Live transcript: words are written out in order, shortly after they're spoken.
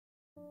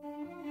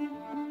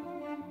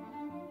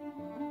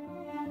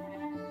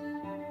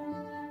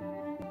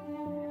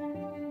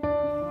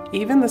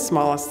Even the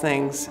smallest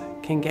things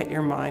can get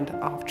your mind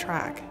off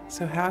track.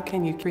 So how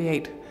can you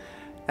create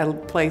a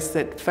place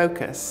that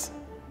focus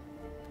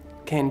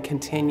can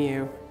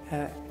continue?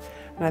 And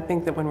I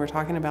think that when we're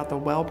talking about the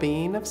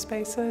well-being of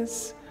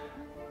spaces,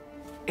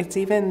 it's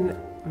even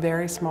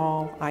very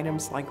small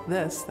items like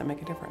this that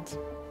make a difference.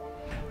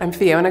 I'm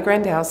Fiona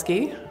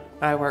Grandowski.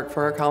 I work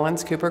for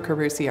Collins Cooper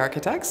Carusi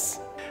Architects.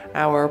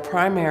 Our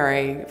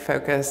primary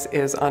focus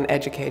is on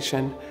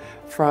education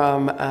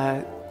from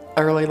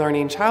early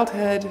learning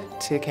childhood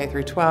to K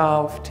through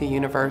 12 to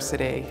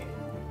university.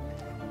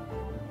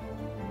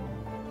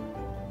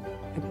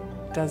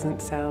 It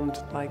doesn't sound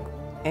like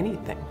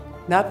anything.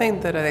 Nothing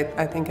that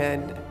I think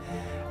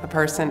a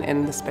person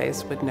in the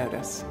space would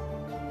notice,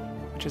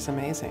 which is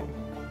amazing.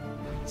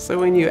 So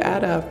when you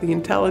add up the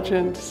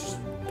intelligence,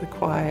 the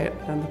quiet,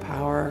 and the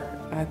power,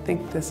 I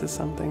think this is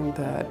something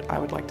that I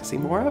would like to see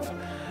more of.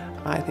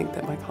 I think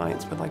that my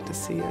clients would like to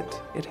see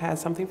it. It has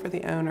something for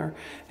the owner,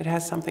 it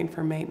has something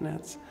for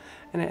maintenance,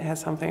 and it has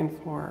something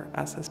for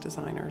us as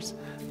designers.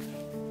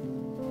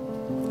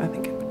 I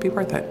think it would be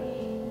worth it.